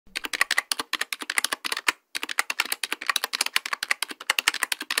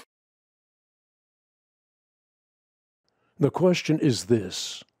The question is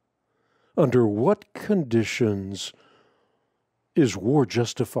this: under what conditions is war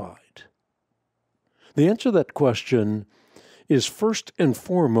justified? The answer to that question is first and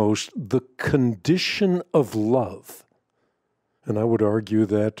foremost the condition of love. And I would argue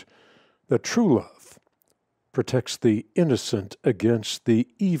that true love protects the innocent against the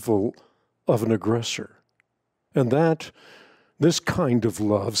evil of an aggressor. And that this kind of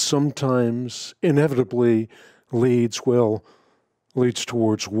love sometimes inevitably leads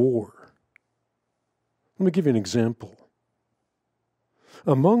towards war. Let me give you an example.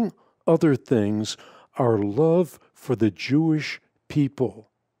 Among other things, our love for the Jewish people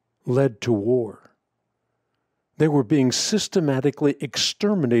led to war. They were being systematically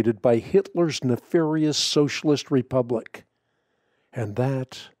exterminated by Hitler's nefarious socialist republic. And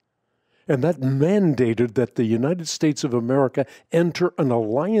that mandated that the United States of America enter an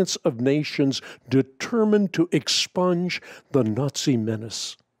alliance of nations determined to expunge the Nazi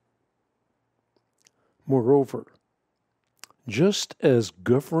menace. Moreover, just as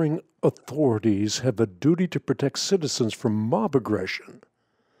governing authorities have a duty to protect citizens from mob aggression,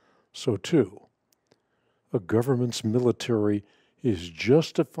 so too, a government's military is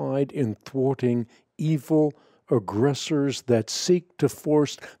justified in thwarting evil aggressors that seek to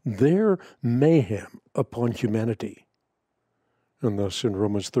force their mayhem upon humanity. And thus in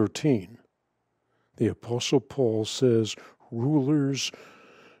Romans 13, the Apostle Paul says, rulers,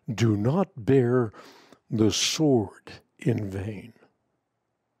 do not bear the sword in vain.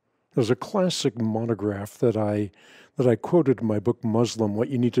 There's a classic monograph that I quoted in my book, Muslim, What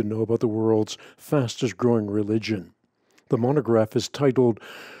You Need to Know About the World's Fastest Growing Religion. The monograph is titled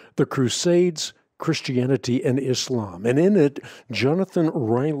The Crusades, Christianity, and Islam. And in it, Jonathan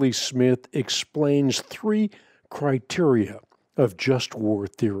Riley Smith explains 3 criteria of just war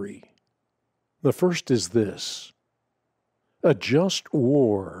theory. The first is this: a just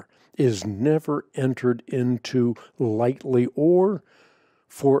war is never entered into lightly or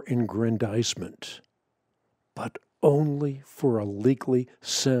for aggrandizement, but only for a legally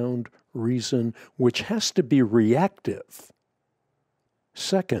sound reason, which has to be reactive.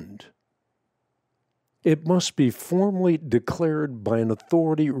 Second, it must be formally declared by an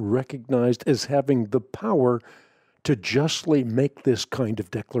authority recognized as having the power to justly make this kind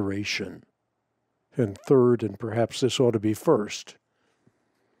of declaration. And third, and perhaps this ought to be first,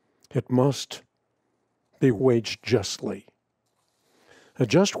 it must be waged justly. A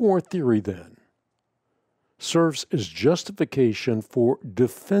just war theory, then, serves as justification for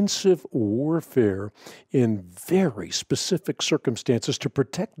defensive warfare in very specific circumstances to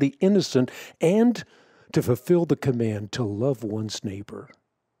protect the innocent and to fulfill the command to love one's neighbor.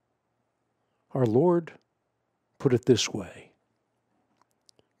 Our Lord put it this way: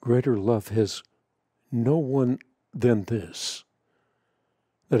 greater love has no one than this,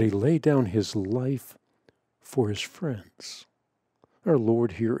 that he lay down his life for his friends. Our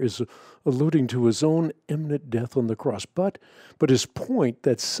Lord here is alluding to his own imminent death on the cross, but his point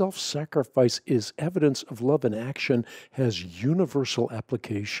that self-sacrifice is evidence of love in action has universal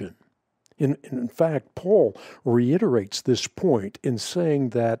application. In fact, Paul reiterates this point in saying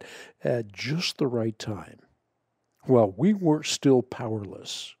that at just the right time, while we were still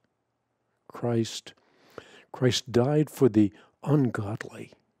powerless, Christ died for the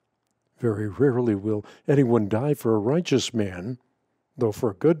ungodly. Very rarely will anyone die for a righteous man, though for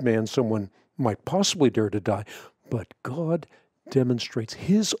a good man someone might possibly dare to die. But God demonstrates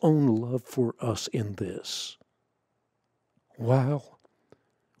his own love for us in this: while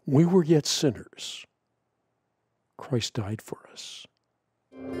we were yet sinners, Christ died for us.